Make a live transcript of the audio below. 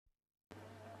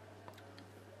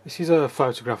This is a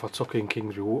photograph I took in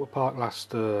Kingsbury Water Park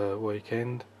last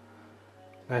weekend.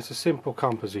 Now it's a simple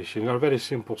composition, got a very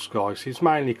simple sky, so it's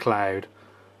mainly cloud.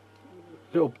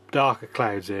 Little darker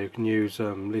clouds here, you can use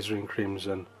alizarin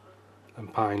crimson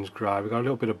and Payne's grey. We've got a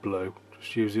little bit of blue,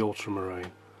 just use the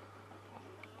ultramarine.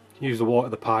 Use the white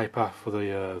of the paper for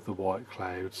the white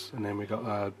clouds, and then we got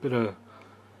a bit of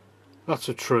lots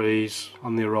of trees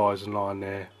on the horizon line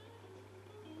there.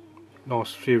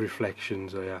 Nice few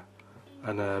reflections here,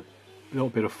 and a little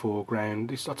bit of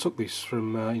foreground. I took this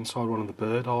from inside one of the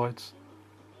bird hides.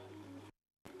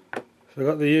 So we've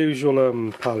got the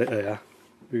usual palette here.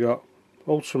 We've got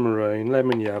ultramarine,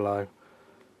 lemon yellow,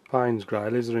 Payne's grey,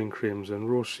 alizarin crimson,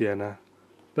 raw sienna,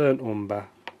 burnt umber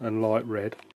and light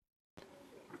red.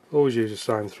 Always use the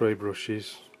same 3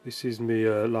 brushes. This is my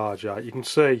large 8. You can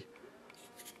see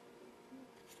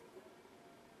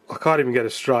I can't even get a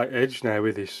straight edge now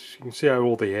with this. You can see how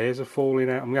all the hairs are falling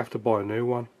out. I'm going to have to buy a new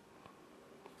one,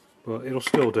 but it'll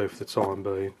still do for the time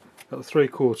being. Got the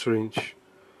 3/4 inch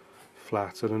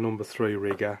flat and a number 3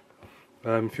 rigger.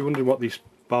 If you're wondering what this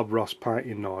Bob Ross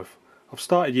painting knife, I've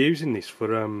started using this for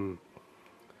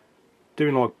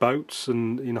doing like boats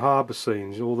and in harbour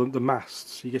scenes, all the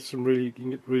masts. You get you can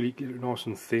get it nice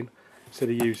and thin instead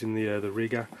of using the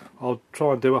rigger. I'll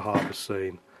try and do a harbour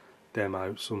scene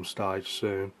demo at some stage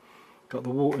soon. Got the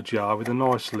water jar with a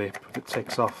nice lip that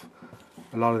takes off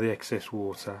a lot of the excess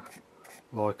water,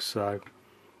 like so.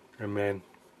 And then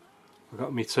I've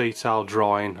got my tea towel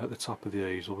drying at the top of the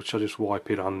easel, which I just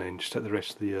wipe it on then, just take the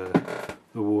rest of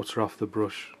the water off the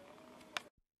brush.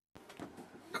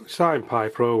 Same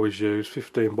paper I always use,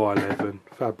 15 by 11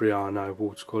 Fabriano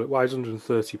Watercolour. It weighs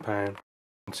 130 £.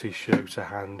 Tissue to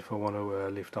hand if I want to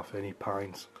lift off any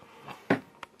paint.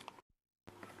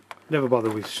 Never bother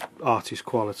with artist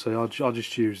quality. I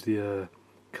just use the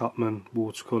Cotman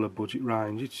watercolour budget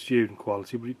range. It's student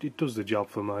quality, but it does the job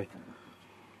for me.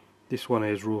 This one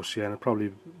here is raw sienna.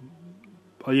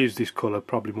 I use this colour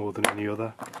probably more than any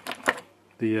other.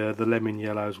 The lemon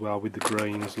yellow as well with the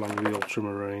greens along with the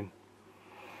ultramarine.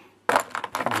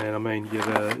 And then I mean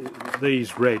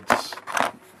these reds,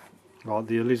 like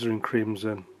the alizarin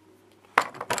crimson,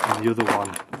 and the other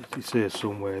one, it's here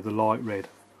somewhere, the light red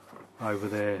over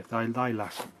there. They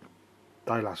last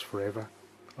forever.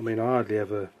 I mean, I hardly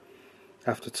ever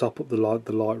have to top up the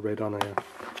light red on here.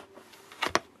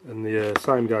 And the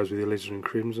same goes with the alizarin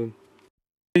crimson.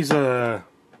 These are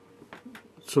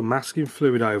some masking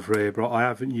fluid over here, but I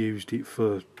haven't used it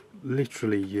for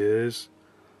literally years.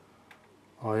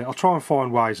 I'll try and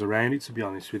find ways around it, to be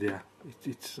honest with you.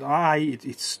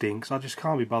 It stinks. I just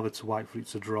can't be bothered to wait for it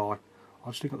to dry. I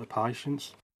just ain't got the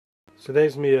patience. So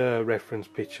there's my reference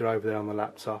picture over there on the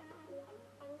laptop.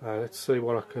 Let's see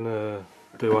what I can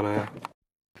do on here.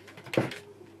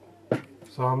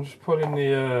 So I'm just putting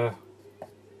the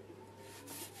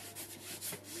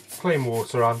clean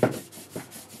water on.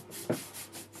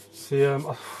 See,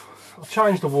 I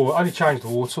changed the water. I only change the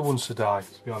water once a day,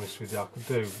 to be honest with you. I could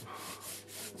do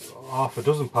half a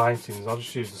dozen paintings. I'll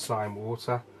just use the same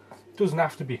water. It doesn't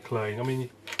have to be clean. I mean,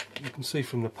 you can see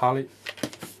from the palette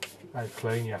how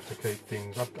clean you have to keep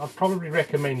things. I'd probably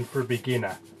recommend for a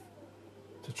beginner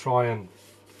to try and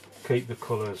keep the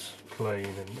colours clean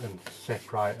and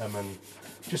separate them, and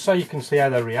just so you can see how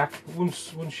they react.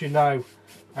 Once you know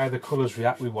how the colours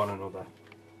react with one another,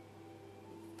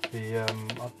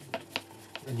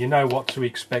 and you know what to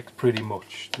expect pretty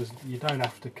much. You don't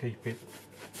have to keep it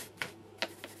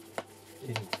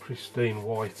in pristine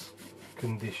white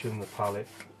condition, the palette.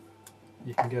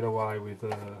 You can get away with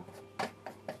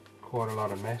quite a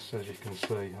lot of mess, as you can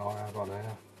see I have on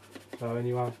here. So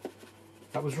anyway,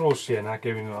 that was raw sienna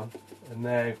going on, and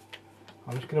now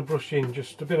I'm just going to brush in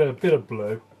just a bit of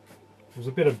blue. There's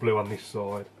a bit of blue on this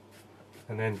side,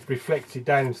 and then reflect it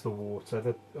down into the water.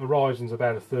 The horizon's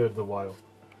about 1/3 of the way up,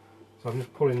 so I'm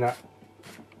just pulling that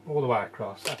all the way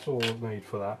across. That's all I need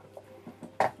for that.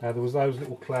 Now there was those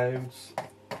little clouds,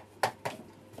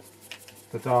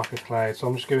 the darker clouds, so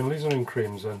I'm just going alizarin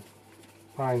crimson,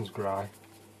 Payne's grey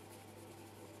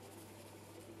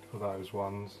for those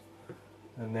ones,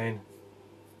 and then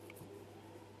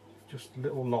just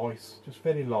little light, just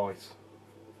very light.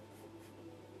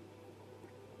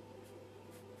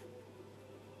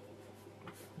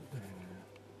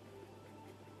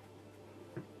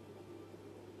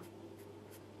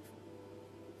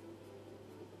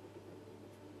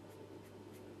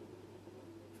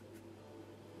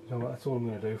 That's all I'm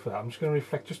going to do for that. I'm just going to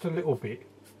reflect just a little bit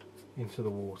into the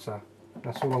water.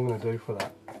 That's all I'm going to do for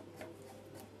that.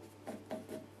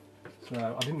 So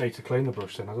I didn't need to clean the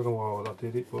brush then. I don't know why I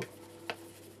did it, but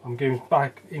I'm going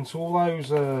back into all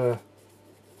those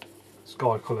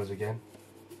sky colours again.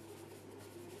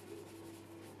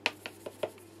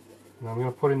 Now I'm going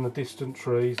to put in the distant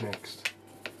trees next.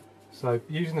 So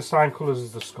using the same colours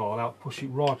as the sky, I'll push it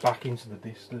right back into the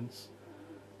distance.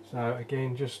 So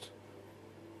again, just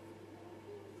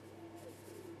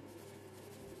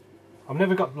I've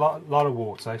never got a lot of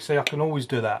water. See, I can always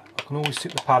do that. I can always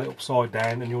sit the palette upside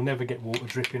down and you'll never get water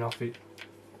dripping off it.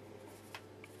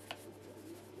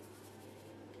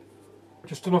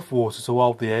 Just enough water to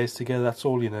hold the hairs together, that's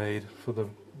all you need for the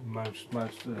most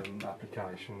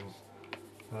applications.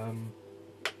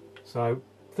 So,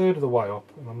 third of the way up,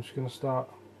 and I'm just going to start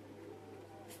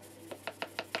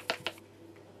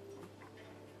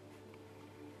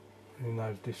in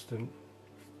those distant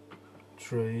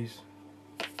trees.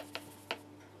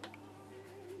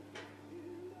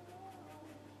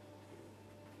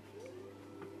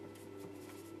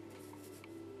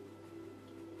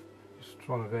 Just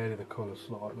trying to vary the colour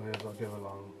slightly as I go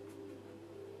along.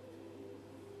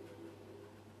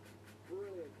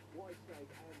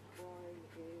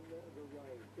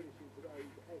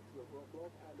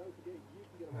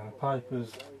 Now the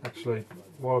papers, actually,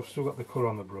 while I've still got the colour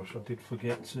on the brush, I did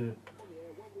forget to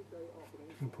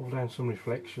pull down some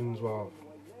reflections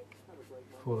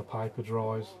before the paper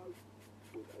dries.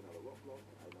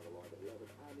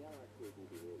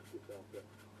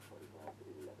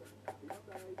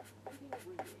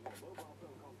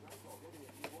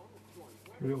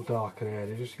 A little darker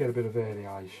area, just to get a bit of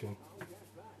variation.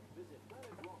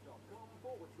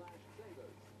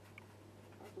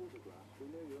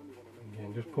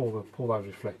 Again, just pull those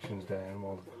reflections down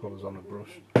while the colour's on the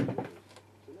brush.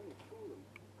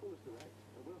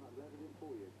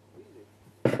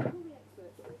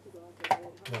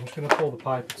 I'm just going to pull the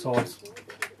paper tight.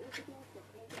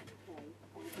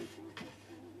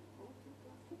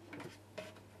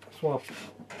 Swap.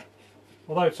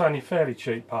 Although it's only fairly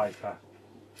cheap paper,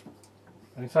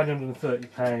 and it's only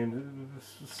 £130,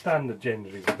 the standard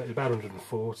generally is about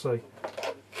 140.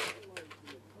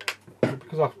 But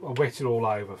because I wet it all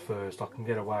over first, I can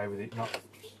get away with it.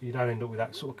 You don't end up with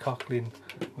that sort of cockling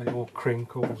when it all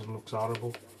crinkles and looks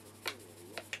horrible.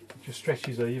 It just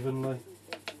stretches evenly.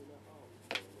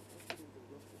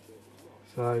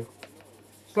 So,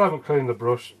 still haven't cleaned the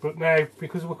brush, but now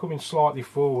because we're coming slightly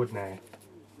forward now,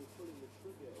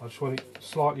 I just want it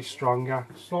slightly stronger,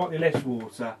 slightly less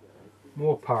water,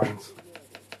 more paint.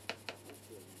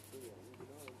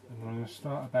 And I'm going to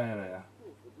start about here.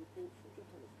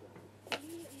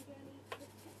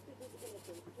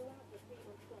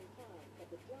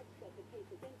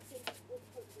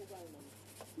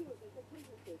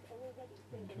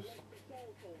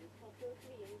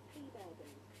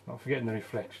 Not forgetting the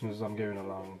reflections as I'm going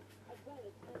along.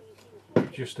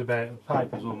 Just about, the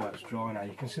paper's almost dry now.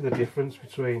 You can see the difference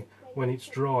between when it's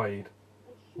dried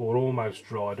or almost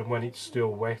dried and when it's still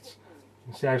wet.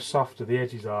 You can see how softer the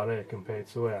edges are there compared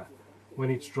to here. When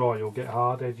it's dry you'll get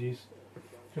hard edges.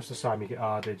 Just the same, you get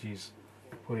hard edges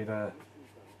putting them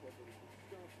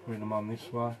on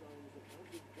this way.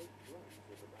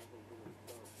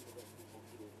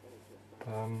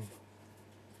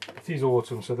 It is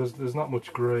autumn, so there's not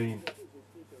much green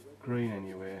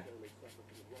anywhere.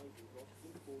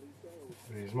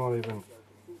 There's not even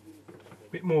a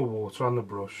bit more water on the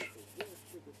brush.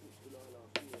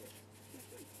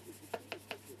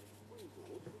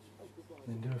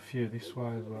 Then do a few this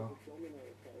way as well.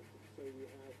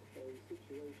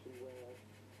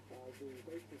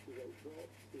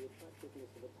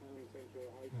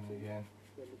 And again,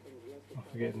 not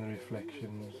forgetting the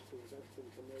reflections.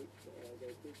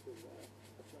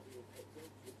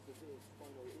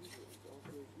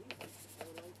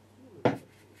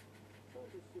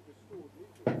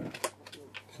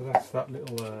 So that's that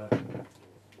little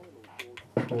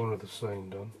corner of the scene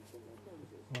done.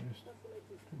 I'll just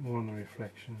put more on the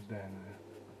reflections down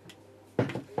there.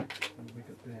 We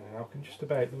got there now. I can just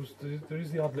about there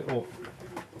is the odd little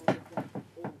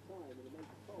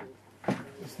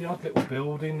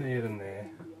building here and there.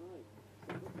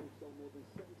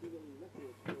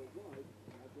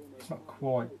 It's not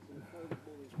quite.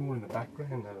 It's more in the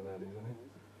background now, that isn't it?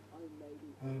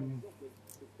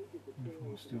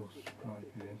 I'm still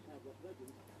striking in.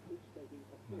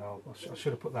 No, I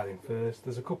should have put that in first.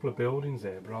 There's a couple of buildings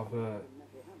there, but I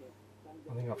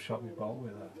think I've shot my bolt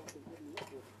with that.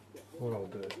 What I'll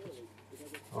do,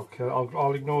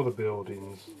 I'll ignore the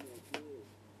buildings.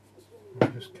 I'll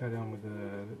just carry on with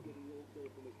a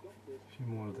few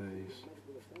more of these.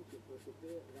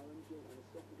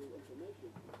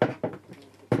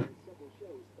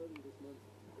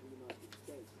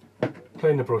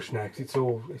 Clean the brush now because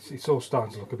it's all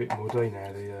starting to look a bit muddy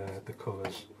now. The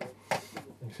colours.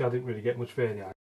 You see I didn't really get much variation.